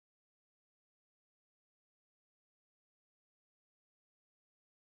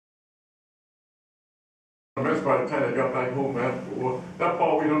that's by the time I got back home after the war. That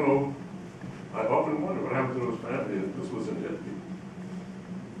part we don't know. I often wonder what happened to those families. This was in Italy.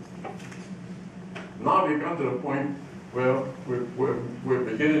 Now we've come to the point where we're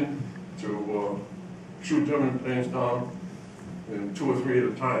beginning to shoot German planes down in 2 or 3 at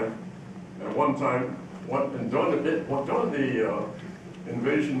a time. And one time, during the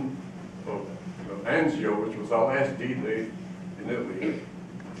invasion of Anzio, which was our last D-Day in Italy,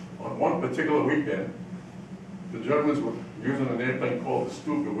 on one particular weekend, the Germans were using an airplane called the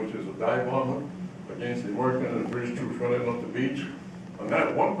Stuka, which is a dive bomber, against the American and the British troops running up the beach. On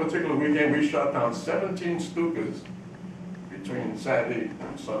that one particular weekend, we shot down 17 Stukas between Saturday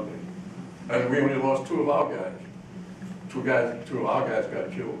and Sunday. And we only lost 2 of our guys. 2 of our guys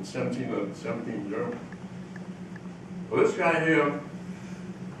got killed, 17 Germans. Well, this guy here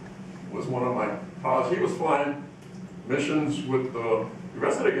was one of my pals. He was flying missions with the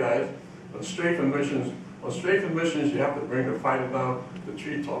rest of the guys on strafing missions. On strafing missions, you have to bring the fighter down to the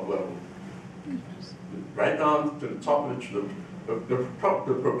treetop level. Right down to the top of the tree. The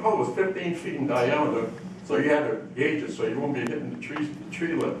propeller was 15 feet in diameter, so you had to gauge it so you won't be hitting the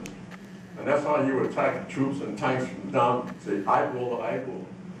tree limb. And that's how you attack troops and tanks from down, say, eyeball to eyeball.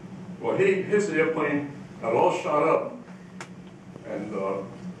 Well, his airplane got all shot up, and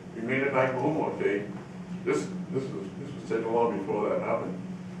we made it back home one day. This was taken long before that happened.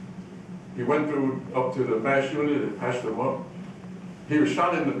 He went up to the mass unit and patched him up. He was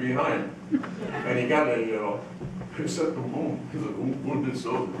shot in the behind, and he got a he said the boom. He's a wounded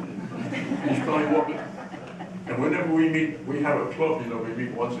soldier. He's probably walking. And whenever we meet, we have a club, we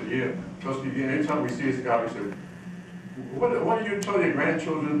meet once a year. Tuskegee, anytime we see this guy, we say, what do you tell your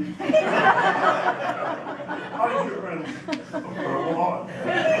grandchildren? How did you earn a Purple Heart?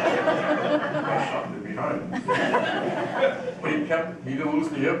 I shot him behind. But he didn't lose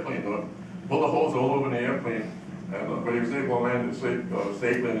the airplane, though. Bullet holes all over the airplane. And, but he was able to land it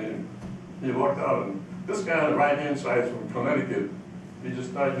safely, and he lucked out. And this guy on the right-hand side from Connecticut, he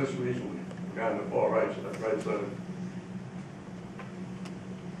just died just recently. The guy on the far right side.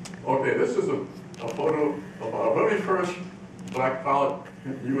 Okay, this is a photo of our very first black pilot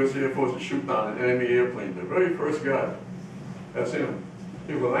U.S. Air Force to shoot down an enemy airplane. The very first guy. That's him.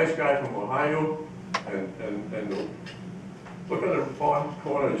 He was a nice guy from Ohio, and look at the far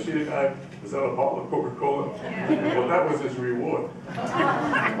corner. You see the guy? Is that a bottle of Coca-Cola? Yeah. Well, that was his reward.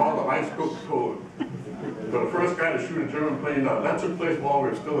 A bottle of ice Coca-Cola. But the first guy to shoot a German plane down. That took place while we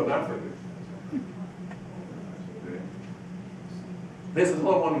were still in Africa. This is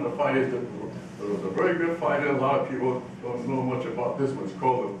another one of the fighters that was a very good fighter. A lot of people don't know much about this one. It's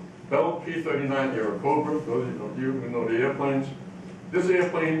called the Bell P-39 Airacobra. Those of you who know the airplanes. This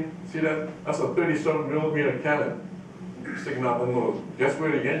airplane, see that? That's a 37mm cannon sticking out the nose. Guess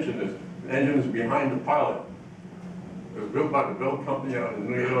where the engine is? The engine is behind the pilot. It was built by the Bell Company out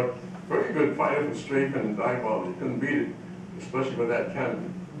in New York. Very good fighter for strafing and dive bomb. You couldn't beat it, especially with that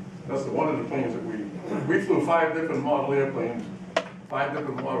cannon. That's one of the planes that we flew 5 different model airplanes, 5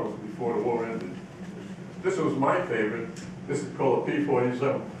 different models before the war ended. This was my favorite. This is called a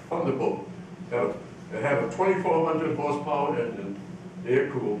P-47 Thunderbolt. It had a 2,400 horsepower engine,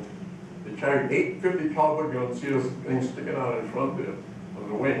 air-cooled. They carried 8 50 caliber guns. See those things sticking out in front there on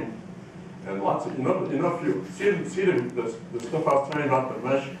the wing, and lots of enough fuel. See the stuff I was telling you about, the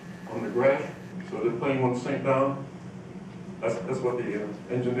mesh on the grass, so the plane won't sink down. That's what the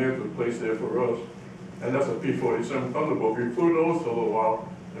engineers would place there for us. And that's a P-47 Thunderbolt. We flew those for a little while,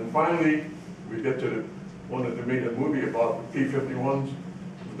 and finally we get to the one that they made a movie about, the P-51s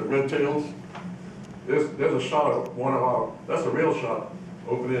with the red tails. There's a shot of one of our. That's a real shot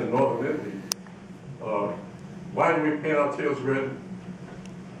over there in northern Italy. Why do we paint our tails red?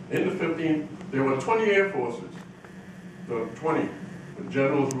 In the 15, there were 20 air forces. There were 20. The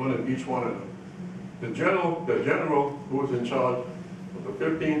generals running each one of them. The general who was in charge of the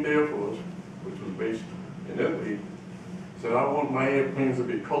 15th Air Force, which was based in Italy, said, I want my airplanes to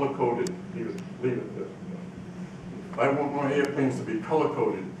be color-coded. Leave it there. I want my airplanes to be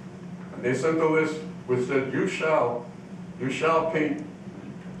color-coded. And they sent a list which said, you shall paint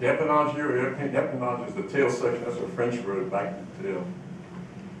the empennage, your airplane, empennage is the tail section, that's a French word, back to the tail.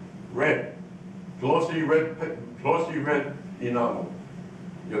 Red, glossy red enamel.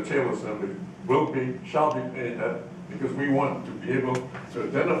 Your tail assembly shall be painted that, because we want to be able to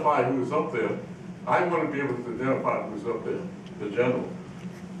identify who's up there. I want to be able to identify who's up there, the general.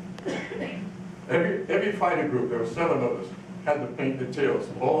 Every fighter group, there were 7 of us, had to paint the tails,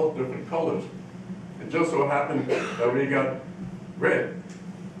 all different colors. It just so happened that we got red.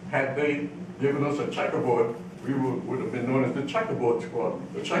 Had they given us a checkerboard, we would have been known as the checkerboard squad,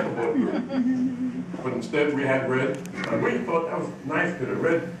 the checkerboard group. but instead we had red. And we thought that was nice because the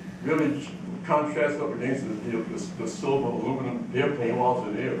red really contrasts up against the silver aluminum airplane walls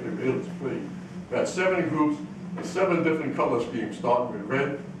in there. It was pretty. We had 7 groups and 7 different color schemes, starting with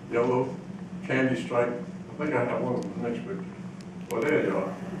red, yellow, candy stripe. I think I have one of the next picture. Well, there you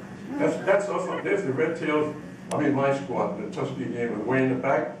are. That's also, there's the red tails. I mean, my squad, the Tuskegee Airman, way in the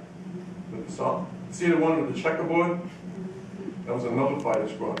back. See the one with the checkerboard? That was another fighter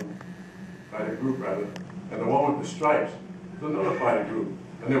squadron, fighter group rather. And the one with the stripes was another fighter group.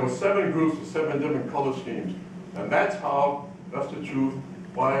 And there were 7 groups with 7 different color schemes. And that's the truth,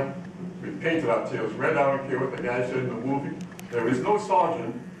 why we painted our tails red. I don't care what the guy said in the movie. There is no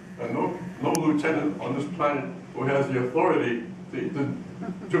sergeant and no lieutenant on this planet who has the authority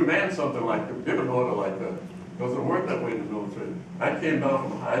to man something like that, give an order like that. It doesn't work that way in the military. I came down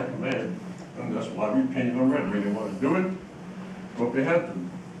from high command, and that's why we painted them red. We didn't want to do it, but we had to.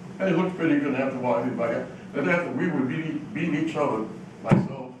 And it looked pretty good after a while. Then after we would beat each other,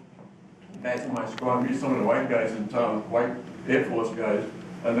 myself, guys in my squad, meet some of the white guys in town, white Air Force guys,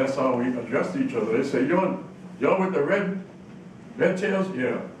 and that's how we addressed each other. They say, you're with the red tails?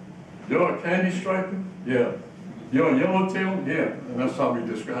 Yeah. You're a candy stripe? Yeah. You're a yellow tail? Yeah. And that's how we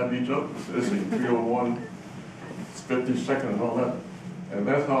described each other. This is 301, 52nd and all that. And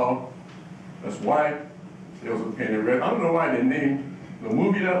that's why tails are painted red. I don't know why they named the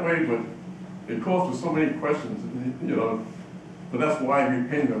movie that way, but it calls for so many questions, you know. But that's why we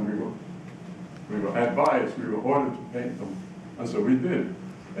painted them. We were advised, we were ordered to paint them. And so we did.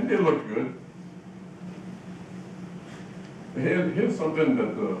 And they looked good. Here's something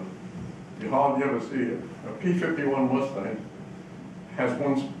that you hardly ever see. A P-51 Mustang has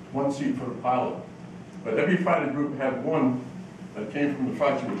one seat for the pilot. But every fighter group had one that came from the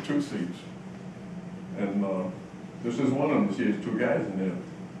faction with 2 seats. And this is one of them. See, there's 2 guys in there.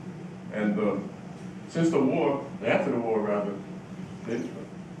 And since the war, after the war rather,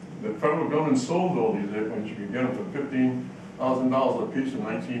 the federal government sold all these airplanes. You could get them for $15,000 a piece in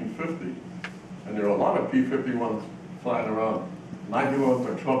 1950. And there are a lot of P-51s flying around. And I belong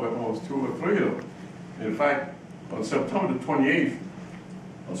to a club that owns 2 or 3 of them. In fact, on September the 28th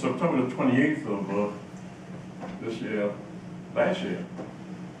of this year, last year,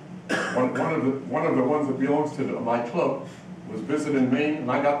 one of the ones that belongs to my club was visiting Maine,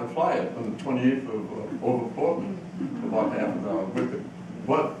 and I got to fly it on the 28th of over Portland for about half an hour with it.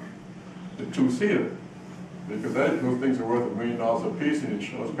 But the 2-seater, because those things are worth $1 million a piece, and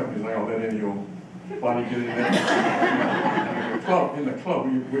insurance companies aren't gonna let any old body get in there. In the club,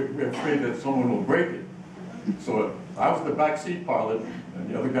 we're afraid that someone will break it. So I was the back seat pilot, and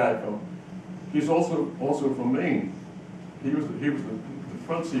the other guy he's also from Maine. He was the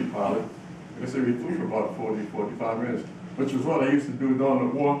front seat pilot. Like I said, we flew for about 40, 45 minutes, which is what I used to do during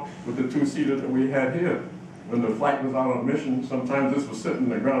the war with the 2-seater that we had here. When the flight was out on mission, sometimes this was sitting on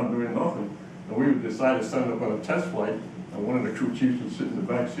the ground doing nothing, and we would decide to send it up on a test flight, and one of the crew chiefs would sit in the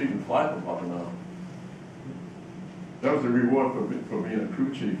back seat and fly for about an hour. That was the reward for being a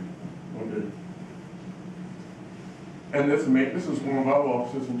crew chief. Okay. And this is one of our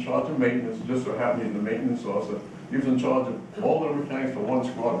officers in charge of maintenance, just so happened he's the maintenance officer. He was in charge of all the mechanics for one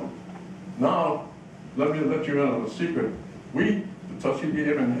squadron. Now, let me let you in on a secret. We, the Tuskegee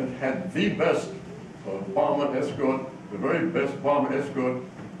Airmen, had the best bomber escort, the very best bomber escort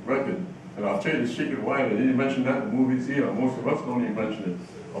record. And I'll tell you the secret why. They didn't mention that in the movies either. Most of us don't even mention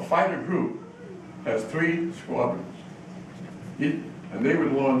it. A fighter group has 3 squadrons. And they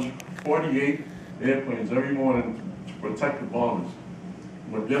would launch 48 airplanes every morning to protect the bombers.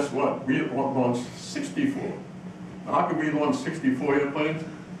 But guess what? We launched 64. Now, how could we launch 64 airplanes?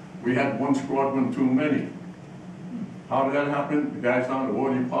 We had 1 squadron too many. How did that happen? The guys down in the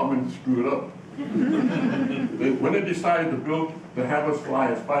War Department screwed up. When they decided to have us fly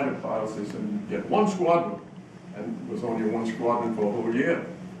as fighter pilots, they said, get 1 squadron. And it was only 1 squadron for a whole year.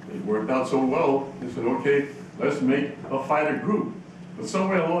 It worked out so well, they said, okay, let's make a fighter group. But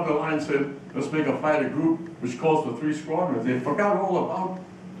somewhere along the line said, let's make a fighter group which calls for 3 squadrons. They forgot all about,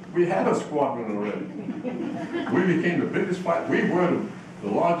 we had a squadron already. We became the biggest fighter. We were the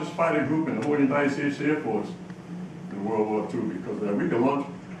largest fighter group in the whole United States Air Force in World War II, because we could launch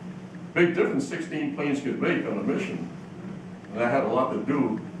big difference 16 planes could make on a mission. And that had a lot to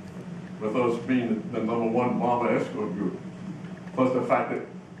do with us being the #1 bomber escort group. Plus the fact that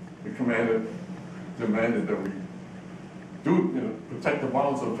the commander demanded that we protect the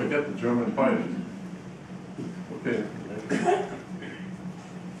bombers and forget the German fighters. Okay.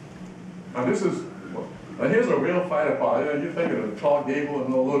 Now here's a real fighter pilot. You're thinking of Clark Gable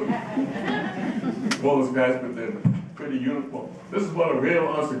and all those guys with their pretty uniform. This is what a real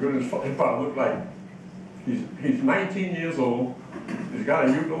honest to goodness fighter pilot looked like He's 19 years old. He's got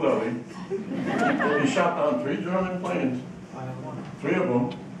a ukulele. He shot down 3 German planes, 3 of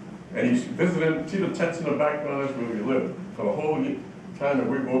them, and he's visiting. See the tents in the background? That's where we lived for the whole time that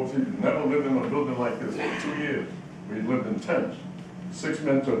we were overseas. We never lived in a building like this for 2 years. We lived in tents, 6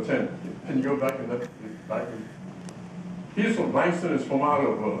 men to a tent. Can you go back and look? He's from Langston, is from out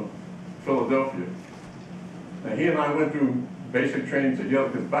of Philadelphia. And he and I went through basic training together,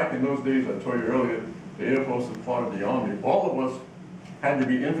 because back in those days, I told you earlier, the Air Force was part of the Army. All of us had to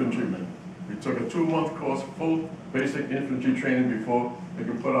be infantrymen. We took a 2-month course, full basic infantry training before we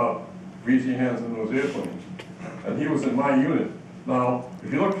could put our greasy hands in those airplanes. And he was in my unit. Now,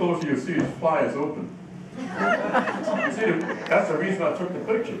 if you look closer, you'll see his flyers open. You see, that's the reason I took the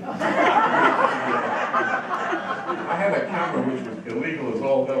picture. I had a camera which was illegal as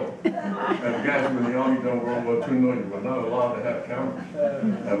all hell. And the guys in the Army during World War II know you were not allowed to have cameras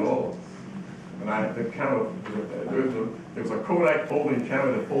at all. And the camera, there was a Kodak folding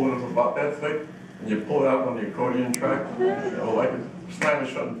camera that folded up about that thick, and you pull it out on the accordion track. Oh, I could slam it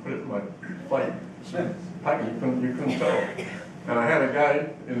shut and put it in my flight pocket. You couldn't tell. And I had a guy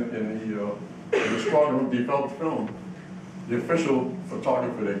in the squadron who developed film, the official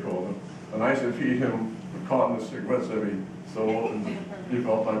photographer they called him, and I used to feed him a carton of cigarettes every so often to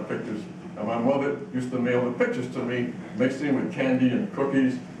develop my pictures. And my mother used to mail the pictures to me, mixed in with candy and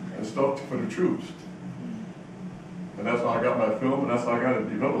cookies and stuff for the troops. And that's how I got my film, and that's how I got it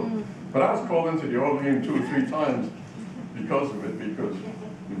developed. But I was called into the order room 2 or 3 times because of it, because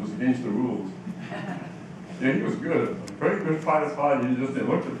it was against the rules. Yeah, he was good, a very good fighter. He just didn't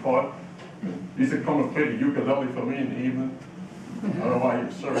look the part. He used to come and play the ukulele for me in the evening. I don't know why he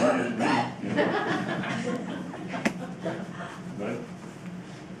was serving me, you know. Right?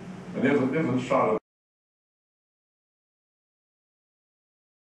 And there's a shot of